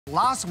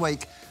Last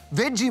week,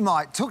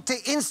 Vegemite took to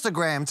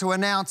Instagram to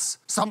announce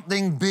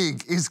something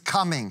big is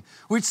coming,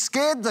 which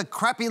scared the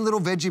crappy little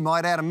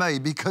Vegemite out of me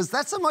because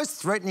that's the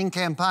most threatening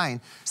campaign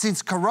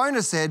since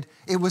Corona said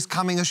it was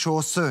coming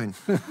ashore soon.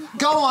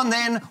 Go on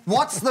then,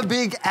 what's the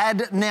big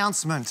ad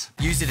announcement?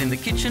 Use it in the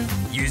kitchen,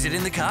 use it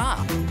in the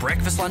car.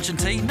 Breakfast, lunch and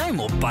tea, no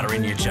more butter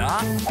in your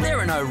jar. There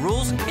are no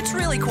rules, it's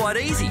really quite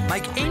easy.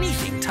 Make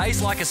anything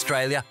taste like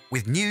Australia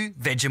with new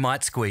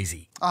Vegemite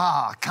Squeezy.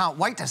 Can't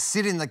wait to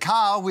sit in the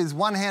car with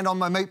one hand on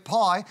my meat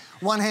pie,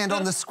 one hand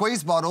on the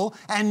squeeze bottle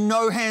and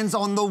no hands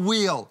on the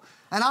wheel.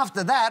 And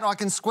after that, I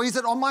can squeeze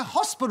it on my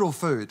hospital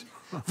food.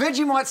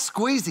 Vegemite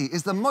Squeezy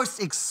is the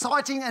most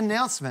exciting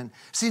announcement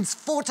since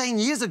 14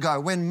 years ago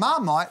when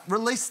Marmite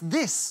released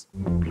this.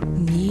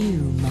 New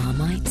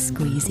Marmite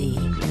Squeezy.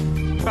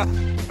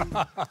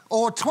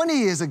 Or 20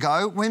 years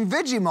ago when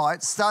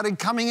Vegemite started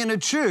coming in a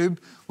tube,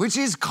 which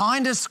is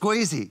kinda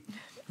squeezy.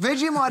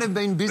 Vegemite have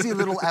been busy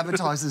little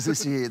advertisers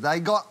this year.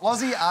 They got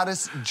Aussie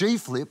artist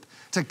G-Flip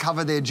to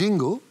cover their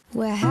jingle.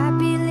 We're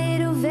happy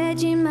little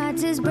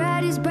Vegemites as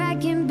bright as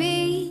bright can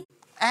be.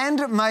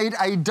 And made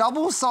a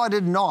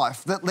double-sided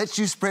knife that lets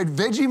you spread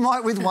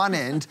Vegemite with one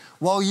end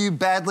while you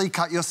badly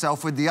cut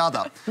yourself with the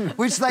other,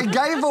 which they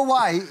gave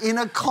away in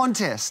a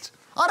contest.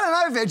 I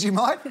don't know,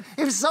 Vegemite,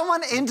 if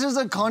someone enters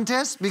a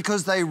contest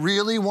because they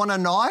really want a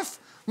knife,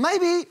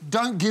 maybe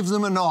don't give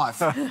them a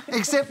knife,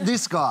 except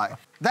this guy.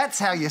 That's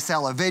how you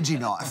sell a veggie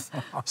knife.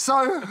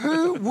 So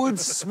who would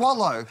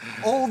swallow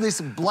all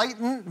this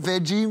blatant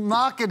veggie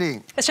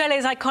marketing?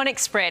 Australia's iconic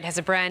spread has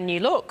a brand new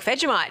look.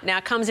 Vegemite now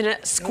comes in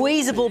a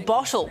squeezable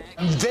bottle.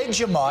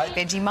 Vegemite.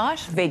 Vegemite.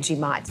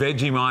 Vegemite.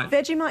 Vegemite.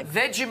 Vegemite.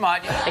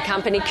 Vegemite. The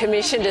company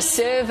commissioned a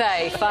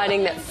survey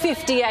finding that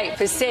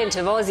 58%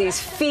 of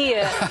Aussies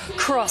fear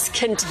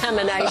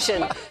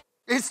cross-contamination.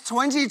 It's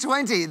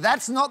 2020.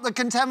 That's not the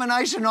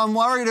contamination I'm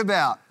worried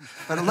about.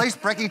 But at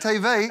least Brekkie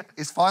TV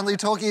is finally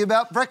talking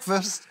about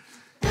breakfast.